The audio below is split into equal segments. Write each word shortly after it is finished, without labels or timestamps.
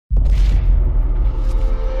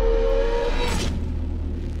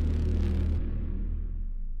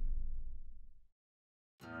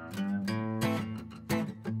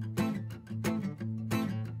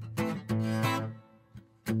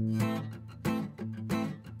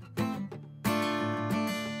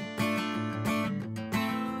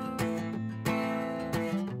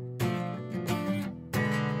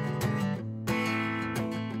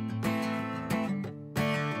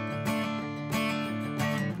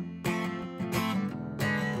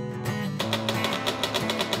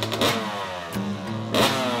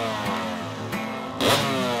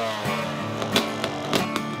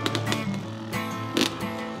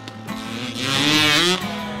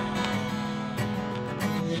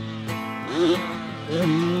Yeah,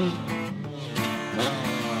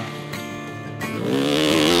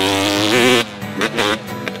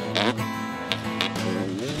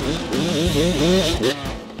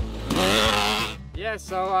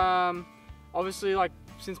 so obviously, like,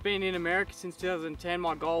 since being in America since 2010,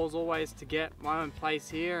 my goal is always to get my own place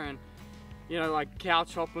here, and you know, like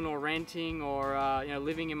couch hopping or renting or you know,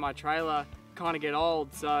 living in my trailer kind of get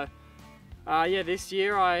old. So yeah, this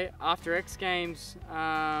year after X Games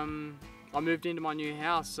I moved into my new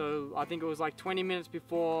house. So I think it was like 20 minutes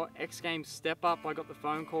before X Games step up, I got the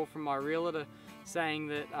phone call from my realtor saying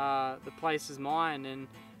that the place is mine, and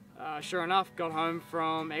sure enough, got home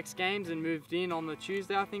from X Games and moved in on the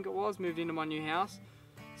Tuesday, I think it was, moved into my new house.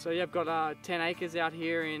 So yeah, I've got 10 acres out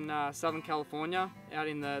here in Southern California, out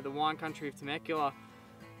in the wine country of Temecula.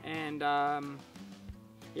 And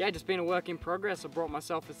yeah, just been a work in progress. I brought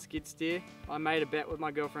myself a skid steer. I made a bet with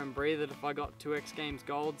my girlfriend Bree that if I got 2 X Games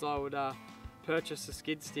golds, I would purchase a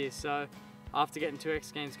skid steer. So after getting 2 X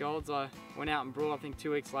Games golds, I went out and brought, I think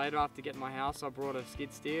 2 weeks later after getting my house, I brought a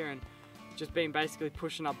skid steer, and just been basically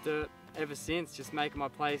pushing up dirt ever since, just making my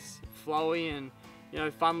place flowy and, you know,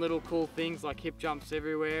 fun little cool things like hip jumps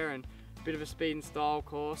everywhere and a bit of a speed and style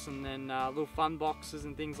course, and then little fun boxes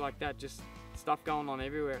and things like that, just stuff going on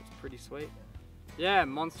everywhere. It's pretty sweet. Yeah,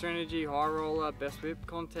 Monster Energy High Roller Best Whip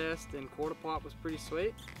contest and quarter pipe was pretty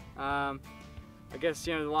sweet. I guess,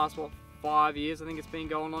 you know, the last, what, 5 years I think it's been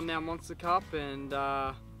going on now, Monster Cup, and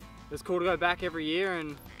it's cool to go back every year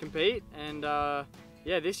and compete. And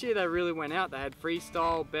yeah, this year they really went out. They had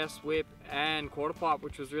freestyle, best whip, and quarter pipe,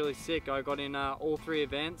 which was really sick. I got in all 3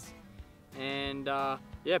 events, and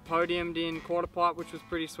yeah, podiumed in quarter pipe, which was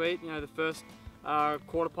pretty sweet. You know, the first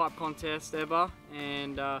quarter pipe contest ever,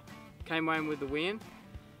 and came home with the win.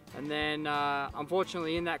 And then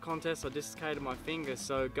unfortunately in that contest I dislocated my finger,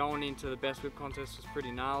 so going into the best whip contest was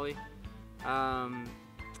pretty gnarly.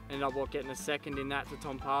 Ended up getting a second in that to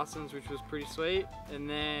Tom Parsons, which was pretty sweet. And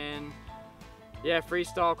then yeah,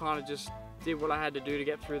 freestyle kind of just did what I had to do to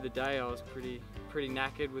get through the day. I was pretty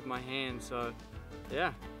knackered with my hand, so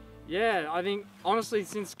yeah. Yeah, I think honestly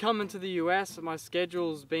since coming to the US, my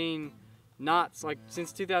schedule's been nuts. Like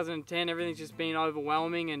since 2010, everything's just been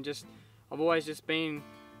overwhelming, and just I've always just been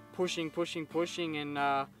pushing, and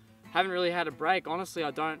haven't really had a break. Honestly,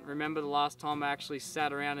 I don't remember the last time I actually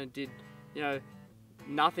sat around and did, you know,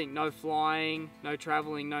 nothing. No flying, no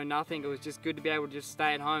traveling, no nothing. It was just good to be able to just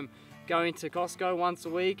stay at home, go into Costco once a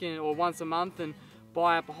week or once a month and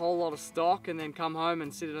buy up a whole lot of stock, and then come home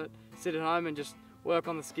and sit at home and just work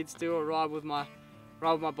on the skid steer or ride with my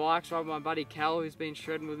bikes, ride with my buddy Cal, who's been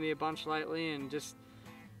shredding with me a bunch lately, and just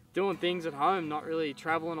doing things at home, not really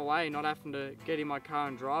traveling away, not having to get in my car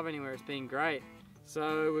and drive anywhere. It's been great.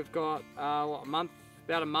 So we've got about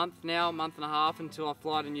a month now, a month and a half until I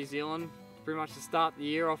fly to New Zealand. Pretty much to start the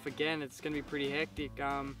year off again. It's going to be pretty hectic.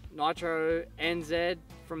 Nitro NZ,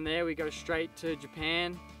 from there we go straight to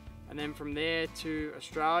Japan, and then from there to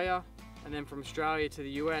Australia, and then from Australia to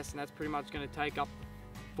the US, and that's pretty much going to take up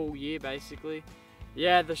the full year basically.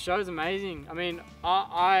 Yeah, the show's amazing. I mean,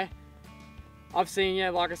 I've seen,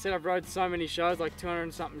 yeah, like I said, I've rode so many shows, like 200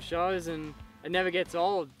 and something shows, and it never gets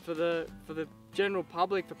old. For the general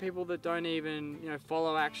public, for people that don't even, you know,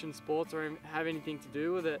 follow action sports or have anything to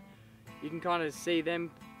do with it, you can kind of see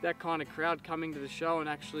that kind of crowd coming to the show and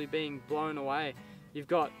actually being blown away. You've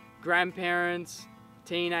got grandparents,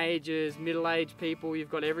 teenagers, middle-aged people, you've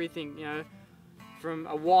got everything, you know, from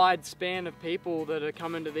a wide span of people that are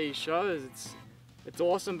coming to these shows. It's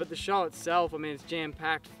awesome, but the show itself, I mean, it's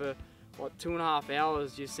jam-packed. For what, 2.5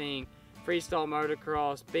 hours, you're seeing freestyle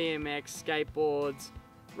motocross, BMX, skateboards,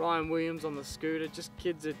 Ryan Williams on the scooter, just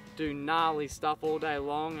kids that do gnarly stuff all day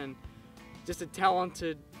long, and just a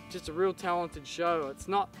real talented show. It's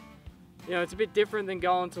not, you know, it's a bit different than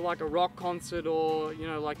going to like a rock concert or, you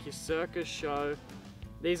know, like your circus show.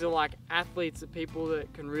 These are like athletes that people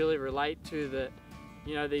that can really relate to, that,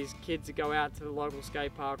 you know, these kids that go out to the local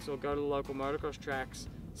skate parks or go to the local motocross tracks,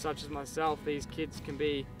 such as myself. These kids can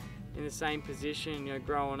be in the same position, you know,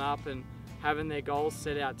 growing up and having their goals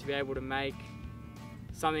set out to be able to make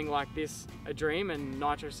something like this a dream, and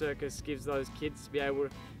Nitro Circus gives those kids to be able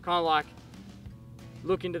to kind of like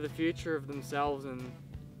look into the future of themselves and,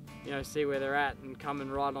 you know, see where they're at and come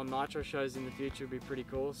and ride on Nitro shows in the future would be pretty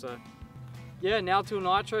cool. So yeah, now till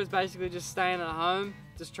Nitro is basically just staying at home,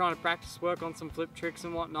 just trying to practice, work on some flip tricks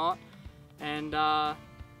and whatnot, and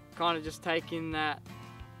kind of just take in that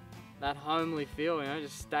homely feel, you know,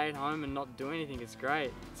 just stay at home and not do anything. It's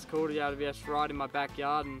great. It's cool to be able to just ride in my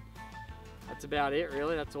backyard, and that's about it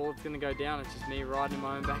really. That's all that's going to go down. It's just me riding in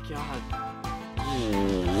my own backyard.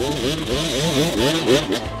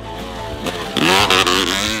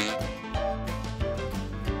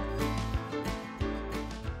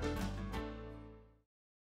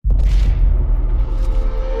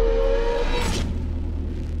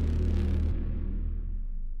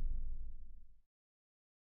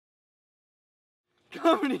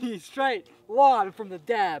 Coming to you straight live from the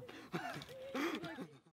dab.